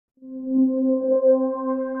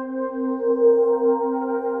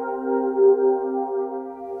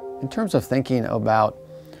terms of thinking about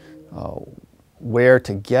where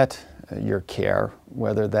to get your care,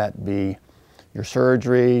 whether that be your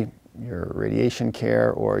surgery, your radiation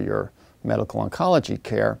care, or your medical oncology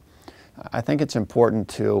care, I think it's important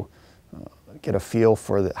to get a feel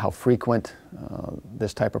for how frequent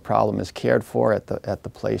this type of problem is cared for at the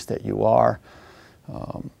place that you are.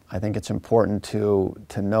 I think it's important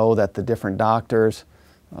to know that the different doctors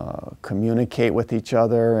communicate with each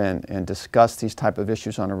other and discuss these type of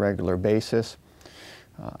issues on a regular basis.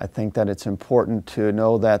 I think that it's important to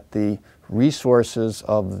know that the resources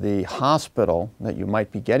of the hospital that you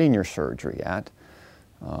might be getting your surgery at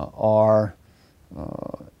are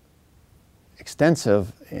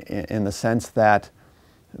extensive in the sense that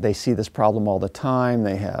they see this problem all the time.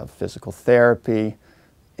 They have physical therapy,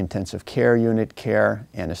 intensive care unit care,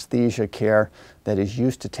 anesthesia care that is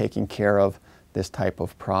used to taking care of this type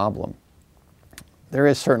of problem. There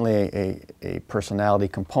is certainly a personality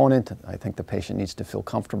component. I think the patient needs to feel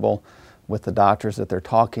comfortable with the doctors that they're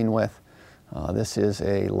talking with. This is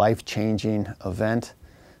a life-changing event,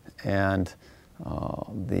 and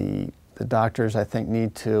the doctors, I think,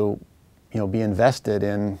 need to be invested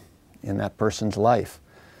in that person's life.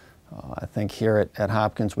 I think here at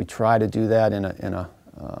Hopkins we try to do that in a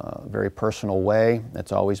very personal way.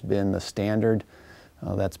 That's always been the standard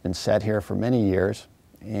that's been set here for many years.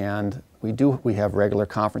 And we have regular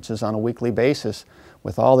conferences on a weekly basis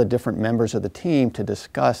with all the different members of the team to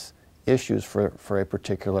discuss issues for a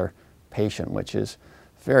particular patient, which is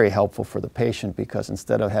very helpful for the patient because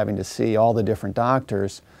instead of having to see all the different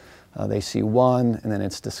doctors, they see one and then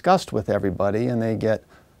it's discussed with everybody and they get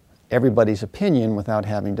everybody's opinion without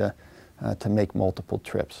having to make multiple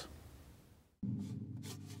trips.